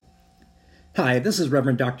Hi, this is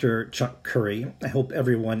Reverend Dr. Chuck Curry. I hope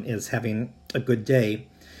everyone is having a good day.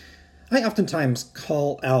 I oftentimes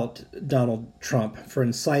call out Donald Trump for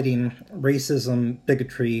inciting racism,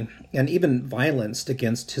 bigotry, and even violence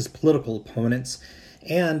against his political opponents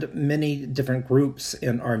and many different groups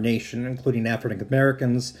in our nation, including African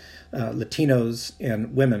Americans, Latinos,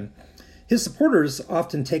 and women. His supporters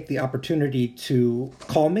often take the opportunity to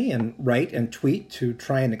call me and write and tweet to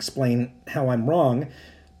try and explain how I'm wrong.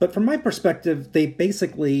 But from my perspective, they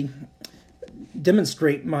basically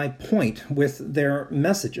demonstrate my point with their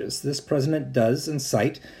messages. This president does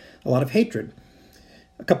incite a lot of hatred.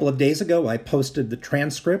 A couple of days ago, I posted the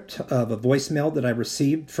transcript of a voicemail that I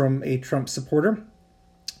received from a Trump supporter.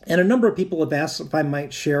 And a number of people have asked if I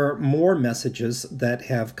might share more messages that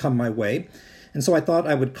have come my way. And so I thought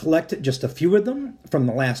I would collect just a few of them from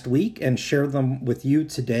the last week and share them with you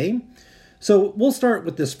today. So we'll start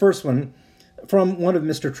with this first one from one of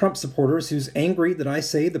Mr. Trump's supporters who's angry that I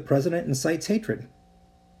say the president incites hatred.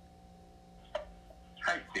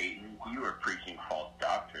 Hi, Satan. You are preaching false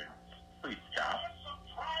doctrine. Please stop.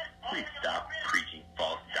 Please stop preaching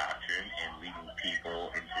false doctrine and leading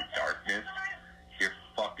people into darkness. You're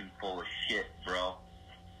fucking full of shit, bro.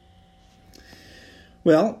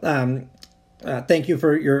 Well, thank you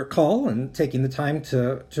for your call and taking the time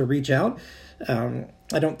to reach out.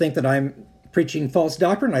 I don't think that I'm preaching false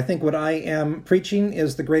doctrine. I think what I am preaching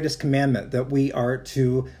is the greatest commandment, that we are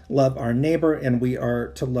to love our neighbor and we are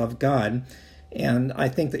to love God. And I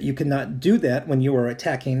think that you cannot do that when you are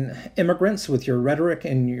attacking immigrants with your rhetoric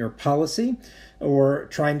and your policy, or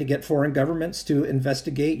trying to get foreign governments to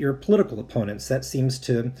investigate your political opponents. That seems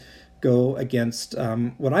to go against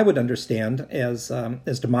what I would understand as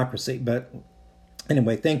democracy. But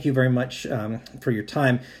anyway, thank you very much for your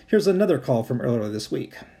time. Here's another call from earlier this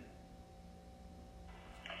week.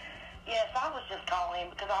 Yes, I was just calling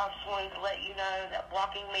because I just wanted to let you know that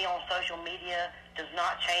blocking me on social media does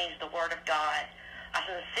not change the Word of God. I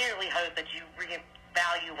sincerely hope that you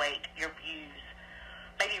reevaluate your views.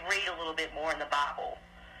 Maybe read a little bit more in the Bible.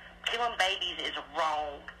 Killing babies is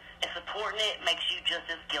wrong, and supporting it makes you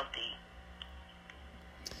just as guilty.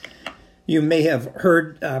 You may have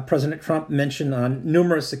heard President Trump mention on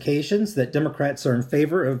numerous occasions that Democrats are in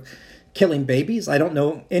favor of killing babies. I don't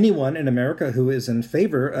know anyone in America who is in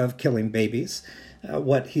favor of killing babies.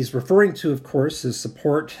 What he's referring to, of course, is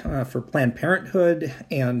support for Planned Parenthood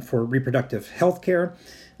and for reproductive health care.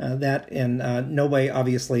 That in no way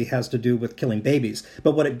obviously has to do with killing babies.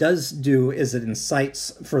 But what it does do is it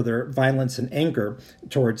incites further violence and anger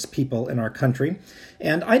towards people in our country.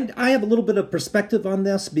 And I have a little bit of perspective on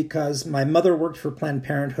this because my mother worked for Planned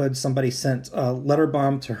Parenthood. Somebody sent a letter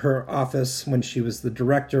bomb to her office when she was the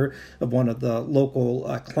director of one of the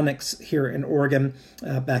local clinics here in Oregon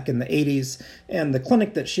back in the 80s. And the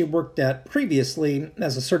clinic that she worked at previously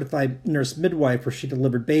as a certified nurse midwife where she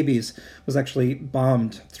delivered babies was actually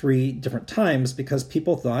bombed 3 different times because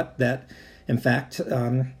people thought that, in fact,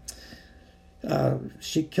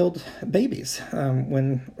 she killed babies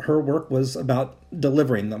when her work was about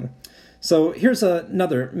delivering them. So here's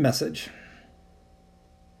another message.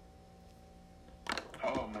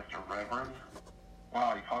 Hello, Mr. Reverend.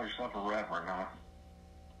 Wow, you call yourself a reverend, huh?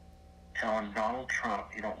 Telling Donald Trump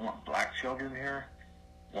you don't want black children here?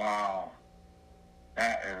 Wow.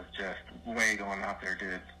 That is just way going out there,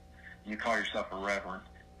 dude. You call yourself a reverend.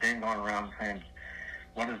 Then going around saying,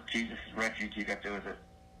 what does Jesus' refugee got to do with it?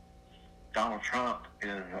 Donald Trump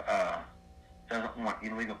doesn't want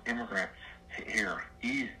illegal immigrants here.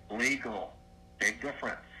 He's legal. Big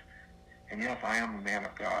difference. And yes, I am a man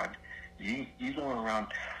of God. You going around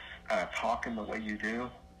talking the way you do,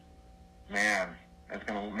 man, it's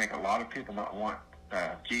going to make a lot of people not want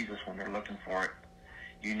Jesus when they're looking for it.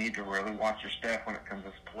 You need to really watch your step when it comes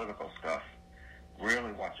to political stuff.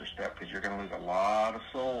 Really watch your step because you're going to lose a lot of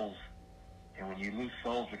souls. And when you lose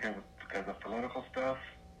souls because of political stuff,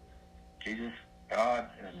 Jesus, God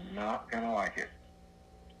is not going to like it.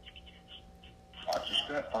 Watch your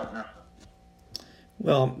step, partner.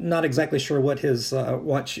 Well, not exactly sure what his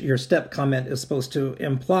watch your step comment is supposed to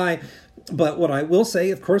imply. But what I will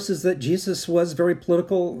say, of course, is that Jesus was very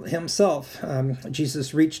political himself.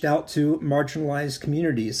 Jesus reached out to marginalized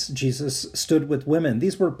communities. Jesus stood with women.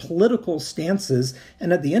 These were political stances.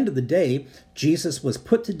 And at the end of the day, Jesus was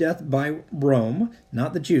put to death by Rome,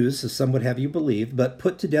 not the Jews, as some would have you believe, but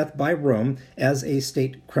put to death by Rome as a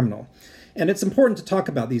state criminal. And it's important to talk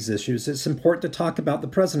about these issues. It's important to talk about the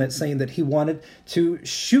president saying that he wanted to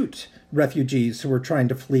shoot refugees who were trying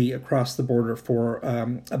to flee across the border for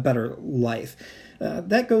a better life.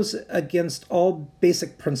 that goes against all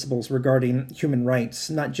basic principles regarding human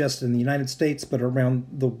rights, not just in the United States, but around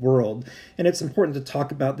the world. And it's important to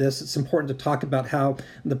talk about this. It's important to talk about how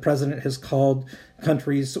the president has called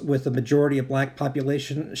countries with a majority of black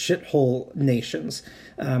population shithole nations,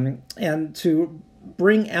 and to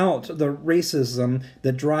bring out the racism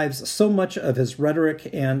that drives so much of his rhetoric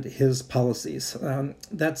and his policies.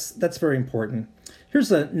 That's very important. Here's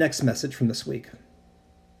the next message from this week.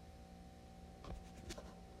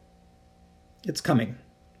 It's coming.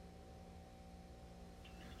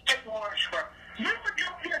 You were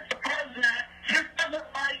guilty as the president. You doesn't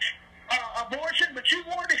like abortion, but you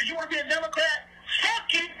want it because you want to be a Democrat.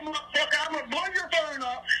 Fuck you, motherfucker. I'm going to blow your phone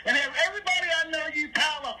up and have everybody I know you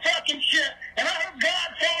pile of fucking shit. And I hope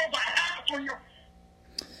God falls a house when you're...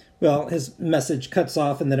 Well, his message cuts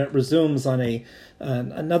off and then it resumes on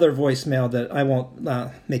another voicemail that I won't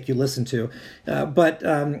make you listen to. This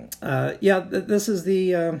is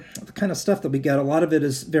the kind of stuff that we get. A lot of it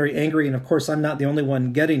is very angry, and of course I'm not the only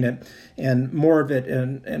one getting it. And more of it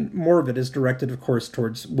is directed, of course,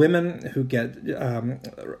 towards women who get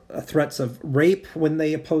threats of rape when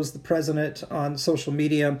they oppose the president on social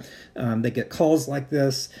media. They get calls like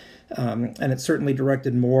this. And it's certainly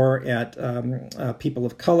directed more at people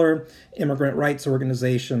of color, immigrant rights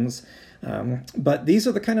organizations. But these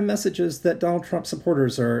are the kind of messages that Donald Trump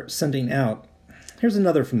supporters are sending out. Here's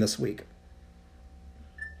another from this week.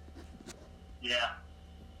 Yeah.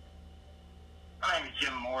 My name is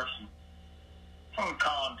Jim Morrison. I'm going to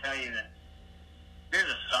call and tell you that you're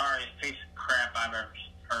the sorriest piece of crap I've ever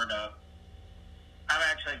heard of. I've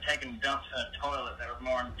actually taken dumps in a toilet that were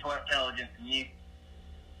more intelligent than you.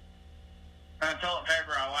 The toilet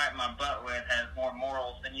paper I wipe my butt with has more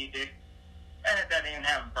morals than you do. And it doesn't even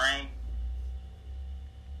have a brain.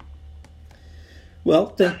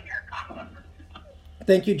 Well,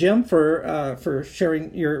 thank you, Jim, for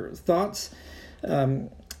sharing your thoughts.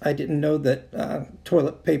 I didn't know that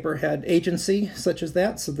toilet paper had agency such as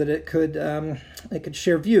that, so that it could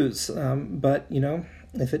share views. But you know,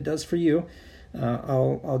 if it does for you,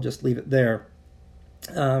 I'll just leave it there.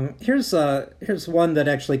 Here's one that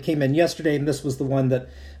actually came in yesterday, and this was the one that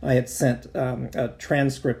I had sent a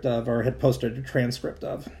transcript of, or had posted a transcript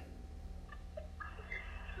of.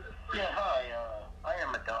 Yeah, hi. I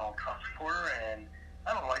am a Donald Trump supporter, and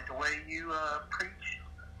I don't like the way you preach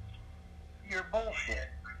your bullshit.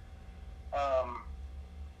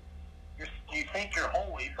 You think you're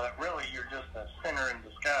holy, but really you're just a sinner in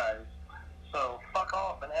disguise. So fuck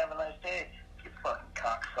off and have a nice day, you fucking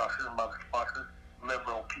cocksucker, motherfucker.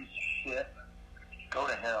 Liberal piece of shit. Go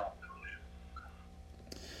to hell.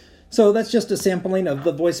 So that's just a sampling of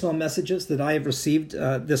the voicemail messages that I have received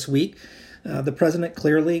this week. The president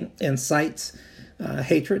clearly incites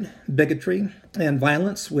hatred, bigotry, and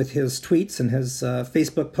violence with his tweets and his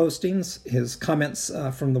Facebook postings, his comments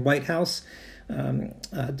from the White House,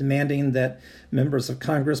 demanding that members of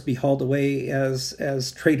Congress be hauled away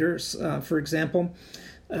as traitors, for example.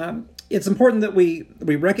 It's important that we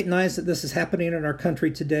recognize that this is happening in our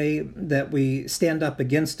country today, that we stand up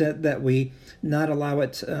against it, that we not allow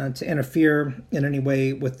it to interfere in any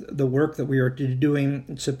way with the work that we are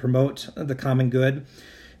doing to promote the common good.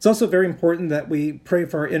 It's also very important that we pray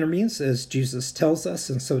for our enemies, as Jesus tells us,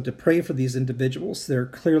 and so to pray for these individuals. They're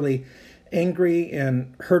clearly angry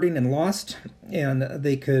and hurting and lost, and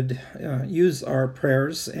they could use our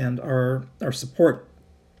prayers and our support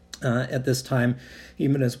at this time,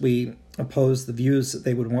 even as we oppose the views that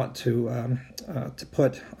they would want to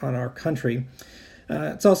put on our country.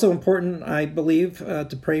 It's also important, I believe,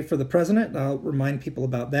 to pray for the president. I'll remind people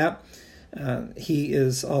about that. He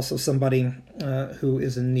is also somebody who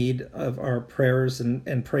is in need of our prayers,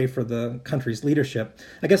 and pray for the country's leadership.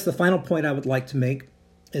 I guess the final point I would like to make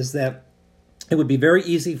is that it would be very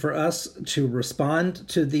easy for us to respond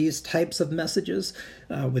to these types of messages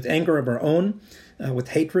with anger of our own, with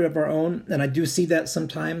hatred of our own. And I do see that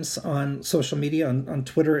sometimes on social media, on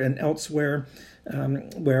Twitter and elsewhere,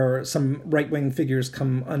 where some right-wing figures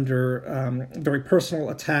come under very personal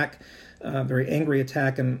attack, very angry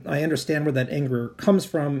attack. And I understand where that anger comes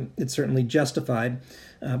from. It's certainly justified.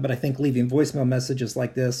 But I think leaving voicemail messages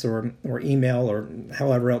like this or email or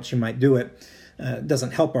however else you might do it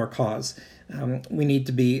doesn't help our cause. We need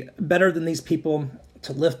to be better than these people,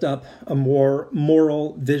 to lift up a more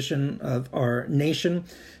moral vision of our nation.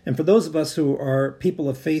 And for those of us who are people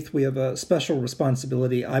of faith, we have a special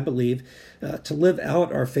responsibility, I believe, to live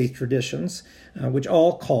out our faith traditions, which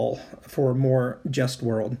all call for a more just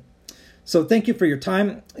world. So thank you for your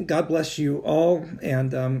time. God bless you all,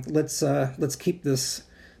 and let's keep this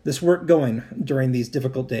work going during these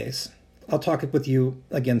difficult days. I'll talk with you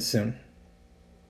again soon.